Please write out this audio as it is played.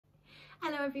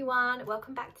Hello everyone,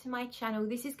 welcome back to my channel.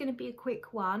 This is going to be a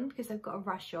quick one because I've got to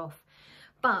rush off,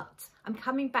 but I'm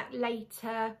coming back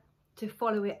later to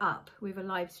follow it up with a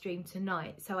live stream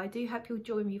tonight, so I do hope you'll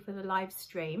join me for the live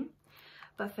stream.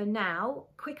 But for now,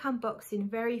 quick unboxing,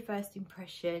 very first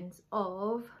impressions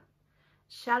of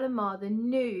Shalimar, the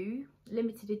new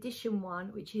limited edition one,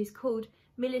 which is called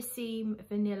Shalimar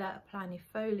Vanilla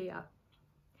Planifolia.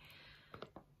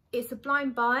 It's a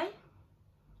blind buy,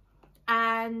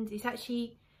 and it's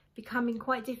actually becoming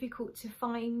quite difficult to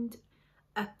find,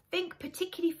 I think,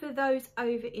 particularly for those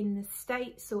over in the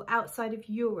States or outside of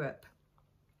Europe.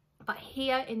 But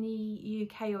here in the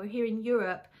UK or here in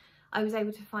Europe, I was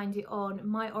able to find it on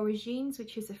My Origins,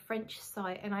 which is a French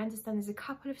site, and I understand there's a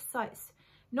couple of sites,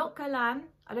 not Guerlain,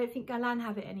 I don't think Guerlain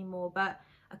have it anymore, but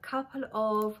a couple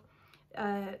of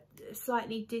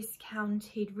slightly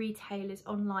discounted retailers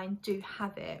online do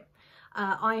have it.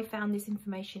 I found this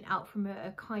information out from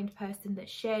a kind person that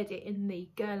shared it in the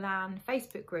Guerlain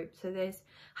Facebook group. So there's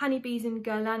Honeybees and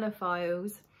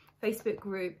Guerlainophiles Facebook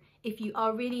group. If you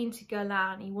are really into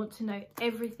Guerlain and you want to know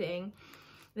everything,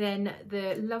 then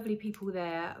the lovely people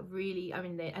there really,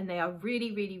 they are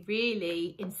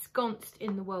really ensconced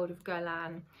in the world of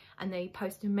Guerlain, and they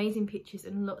post amazing pictures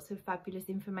and lots of fabulous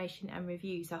information and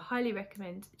reviews. I highly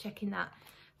recommend checking that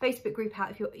Facebook group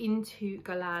out if you're into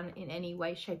Guerlain in any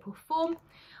way, shape or form.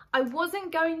 I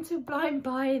wasn't going to blind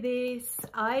buy this.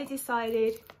 I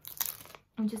decided,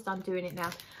 I'm just undoing it now.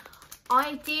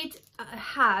 I did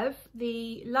have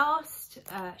the last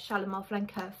Shalimar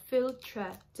Flanker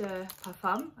Filtre de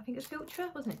Parfum. I think it's Filtre,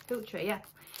 wasn't it? Filtre, yeah.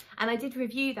 And I did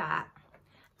review that.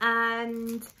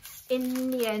 And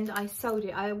in the end, I sold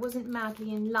it. I wasn't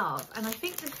madly in love. And I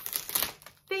think the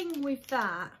thing with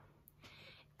that,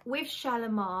 with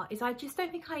Shalimar, is I just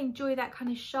don't think I enjoy that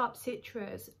kind of sharp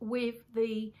citrus with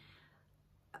the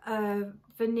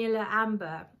vanilla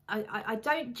amber. I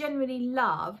don't generally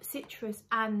love citrus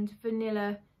and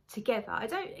vanilla together. I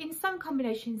don't, in some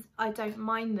combinations I don't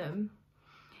mind them.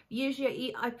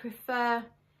 Usually I prefer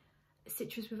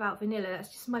citrus without vanilla. That's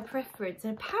just my preference,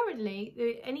 and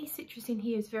apparently any citrus in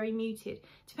here is very muted.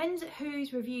 Depends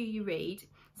whose review you read.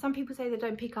 Some people say they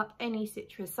don't pick up any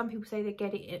citrus, some people say they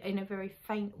get it in a very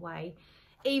faint way.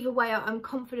 Either way, I'm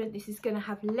confident this is going to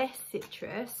have less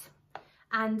citrus,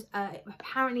 and it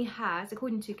apparently has,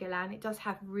 according to Guerlain, it does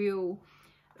have real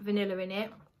vanilla in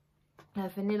it.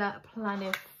 Vanilla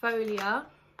Planifolia,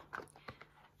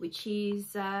 which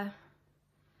is the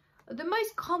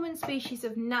most common species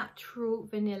of natural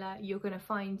vanilla you're going to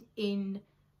find in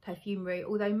perfumery,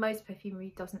 although most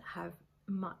perfumery doesn't have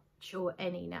much or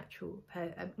any natural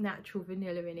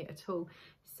vanilla in it at all.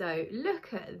 So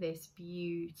look at this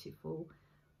beautiful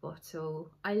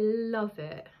bottle. I love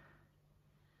it,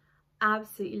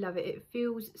 absolutely love it. It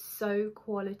feels so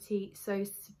quality, so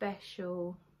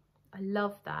special. I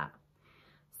love that.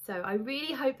 So I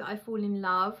really hope that I fall in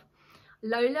love.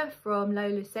 Lola from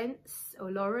Lola Scents,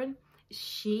 or Lauren,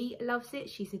 she loves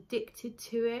it. She's addicted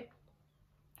to it.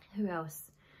 Who else?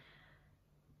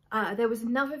 There was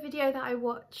another video that I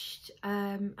watched.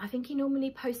 I think he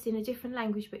normally posts in a different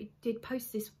language, but he did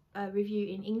post this review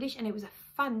in English, and it was a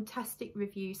fantastic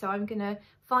review. So I'm going to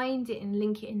find it and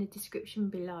link it in the description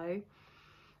below.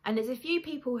 And there's a few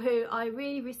people who I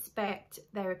really respect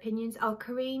their opinions.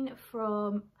 Corinne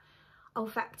from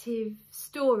Olfactive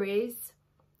Stories,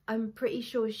 I'm pretty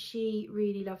sure she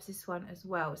really loves this one as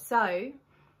well. So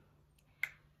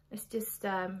let's just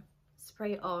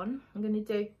spray it on.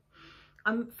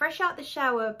 I'm fresh out the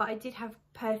shower, but I did have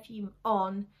perfume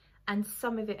on and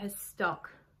some of it has stuck.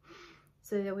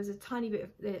 So there was a tiny bit of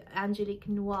the Angelique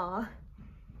Noir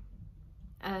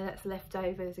that's left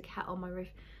over. There's a cat on my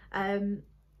roof, on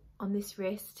this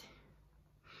wrist.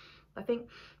 I think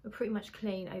we're pretty much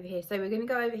clean over here. So we're going to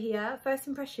go over here. First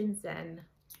impressions then.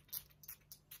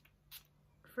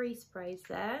 3 sprays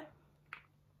there.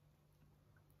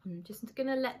 I'm just going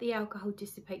to let the alcohol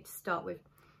dissipate to start with.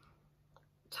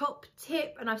 Top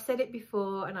tip, and I've said it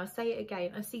before and I'll say it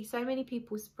again, I see so many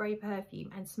people spray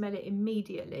perfume and smell it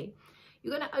immediately.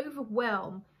 You're going to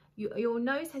overwhelm, your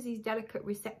nose has these delicate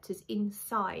receptors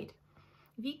inside.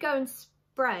 If you go and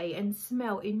spray and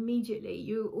smell immediately,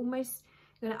 you're almost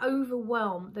going to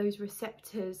overwhelm those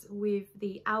receptors with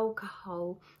the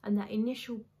alcohol and that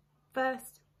initial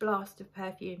first blast of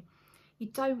perfume. You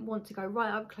don't want to go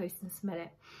right up close and smell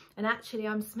it. And actually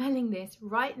I'm smelling this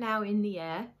right now in the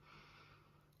air,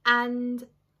 and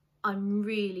I'm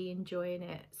really enjoying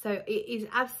it. So it is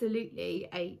absolutely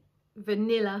a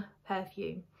vanilla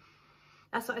perfume.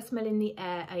 That's what I smell in the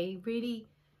air, a really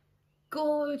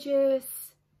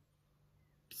gorgeous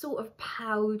sort of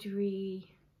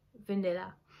powdery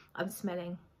vanilla. I'm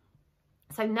smelling.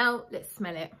 So now let's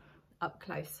smell it up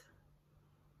close.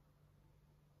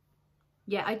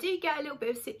 Yeah, I do get a little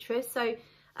bit of citrus. So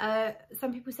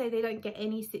some people say they don't get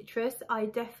any citrus. I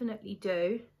definitely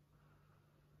do.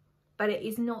 But it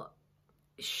is not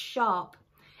sharp.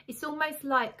 It's almost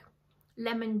like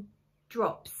lemon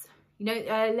drops. You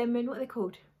know, lemon, what are they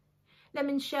called?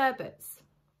 Lemon sherbets.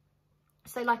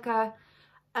 So like a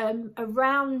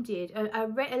rounded, a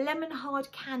lemon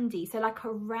hard candy. So like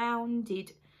a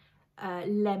rounded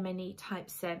lemony type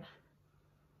scent.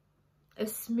 A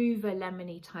smoother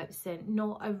lemony type scent,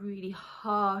 not a really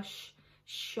harsh,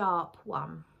 sharp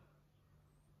one.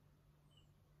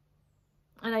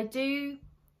 And I do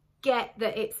get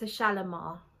that it's a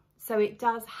Shalimar, so it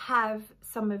does have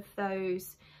some of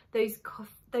those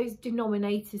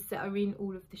denominators that are in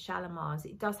all of the Shalimars.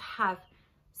 It does have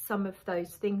some of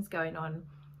those things going on.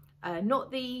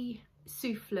 Not the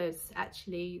souffleurs,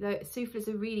 actually. The souffleurs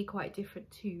are really quite different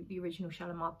to the original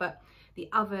Shalimar, but the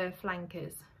other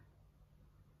flankers.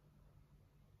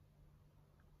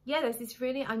 Yeah, there's this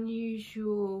really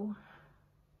unusual,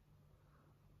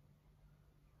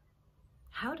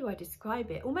 how do I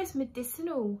describe it? Almost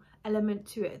medicinal element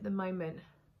to it at the moment.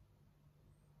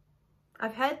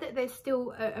 I've heard that there's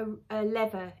still a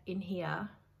leather in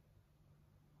here.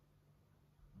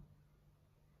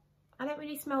 I don't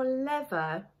really smell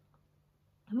leather,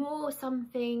 more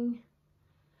something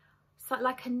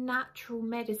like a natural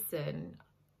medicine.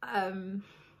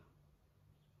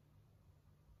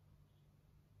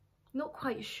 Not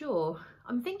quite sure.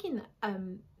 I'm thinking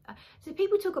so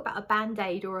people talk about a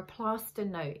band-aid or a plaster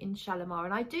note in Shalimar,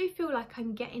 and I do feel like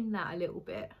I'm getting that a little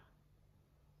bit.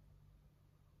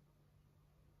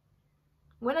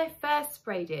 When I first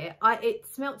sprayed it, it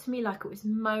smelled to me like it was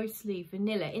mostly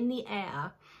vanilla. In the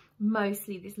air,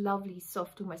 mostly this lovely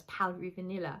soft, almost powdery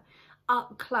vanilla.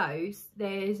 Up close,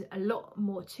 there's a lot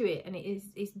more to it, and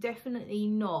it's definitely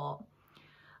not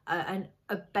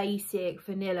a basic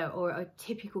vanilla or a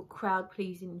typical crowd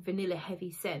pleasing vanilla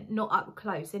heavy scent, not up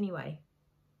close anyway.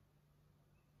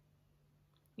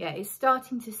 Yeah, it's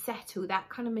starting to settle. That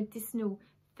kind of medicinal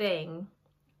thing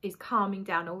is calming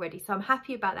down already, so I'm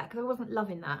happy about that, because I wasn't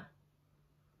loving that.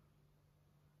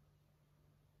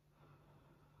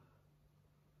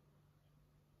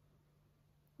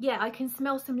 Yeah, I can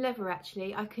smell some leather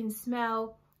actually. I can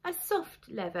smell a soft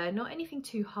leather, not anything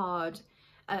too hard.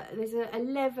 There's a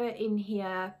leather in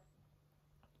here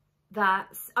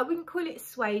that's, I wouldn't call it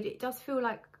suede. It does feel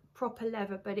like proper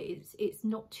leather, but it's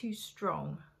not too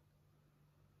strong.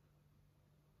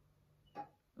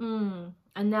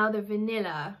 And now the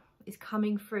vanilla is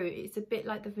coming through. It's a bit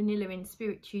like the vanilla in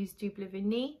Spiritueuse Double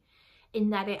Vanille, in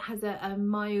that it has a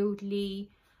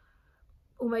mildly,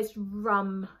 almost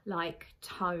rum-like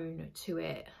tone to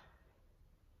it.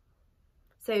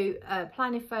 So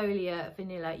Planifolia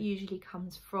vanilla usually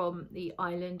comes from the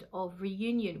island of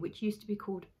Reunion, which used to be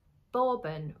called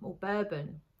Bourbon or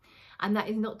Bourbon, and that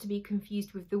is not to be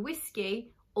confused with the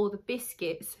whiskey or the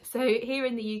biscuits. So here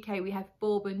in the UK we have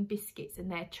Bourbon biscuits,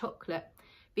 and they're chocolate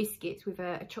biscuits with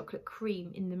a chocolate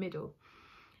cream in the middle,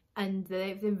 and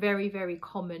they're very, very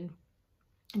common,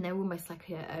 and they're almost like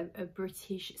a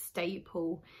British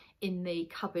staple in the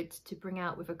cupboard to bring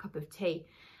out with a cup of tea.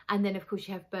 And then of course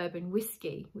you have bourbon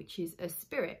whiskey, which is a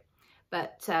spirit,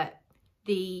 but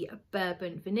the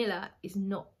bourbon vanilla is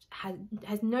not,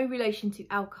 has no relation to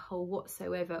alcohol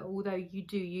whatsoever, although you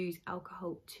do use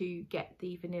alcohol to get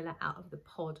the vanilla out of the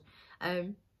pod. But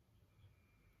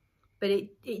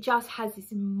it just has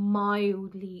this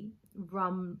mildly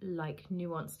rum-like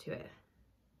nuance to it.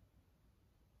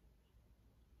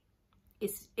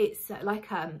 It's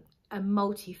like a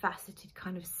multifaceted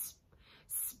kind of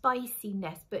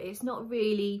spiciness, but it's not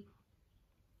really,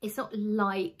 it's not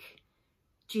like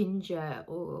ginger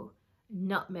or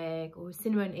nutmeg or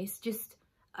cinnamon. It's just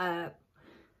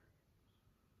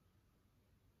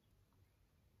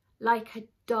like a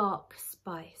dark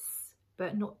spice,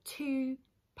 but not too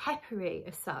peppery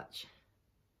as such.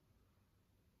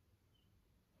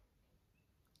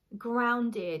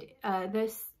 Grounded.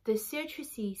 The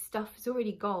citrusy stuff is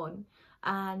already gone,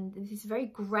 and this is very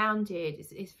grounded.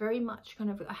 It's very much kind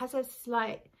of, it has a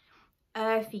slight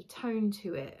earthy tone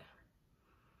to it.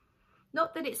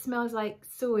 Not that it smells like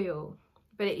soil,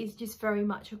 but it is just very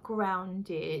much a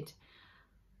grounded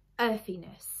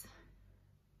earthiness.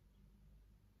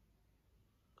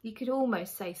 You could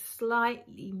almost say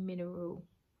slightly mineral.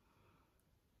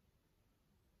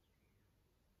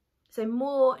 So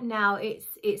more now,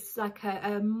 it's like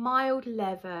a mild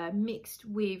leather mixed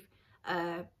with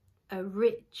a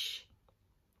rich,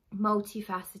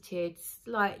 multifaceted,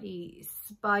 slightly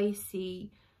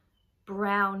spicy,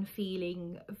 brown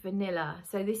feeling vanilla.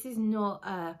 So this is not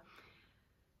a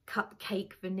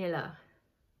cupcake vanilla.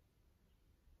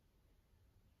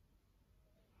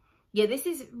 Yeah, this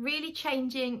is really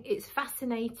changing. It's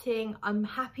fascinating. I'm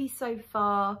happy so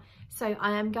far. So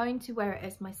I am going to wear it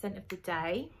as my scent of the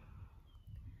day.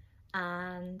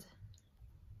 And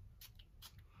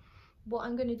what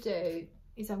I'm going to do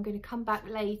is I'm going to come back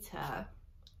later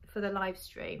for the live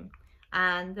stream.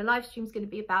 And the live stream is going to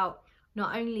be about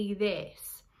not only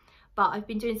this, but I've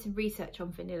been doing some research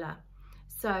on vanilla.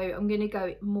 So I'm going to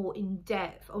go more in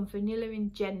depth on vanilla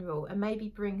in general and maybe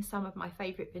bring some of my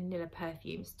favourite vanilla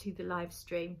perfumes to the live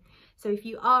stream. So if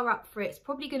you are up for it, it's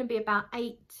probably going to be about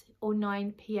 8 or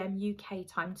 9 p.m. UK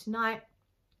time tonight.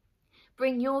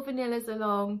 Bring your vanillas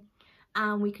along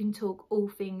and we can talk all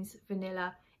things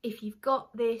vanilla. If you've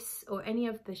got this or any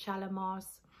of the Shalimars,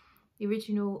 the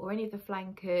original or any of the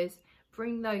flankers,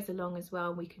 bring those along as well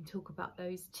and we can talk about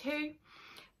those too.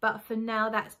 But for now,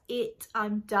 that's it.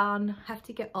 I'm done. Have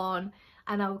to get on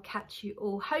and I will catch you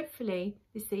all hopefully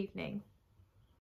this evening.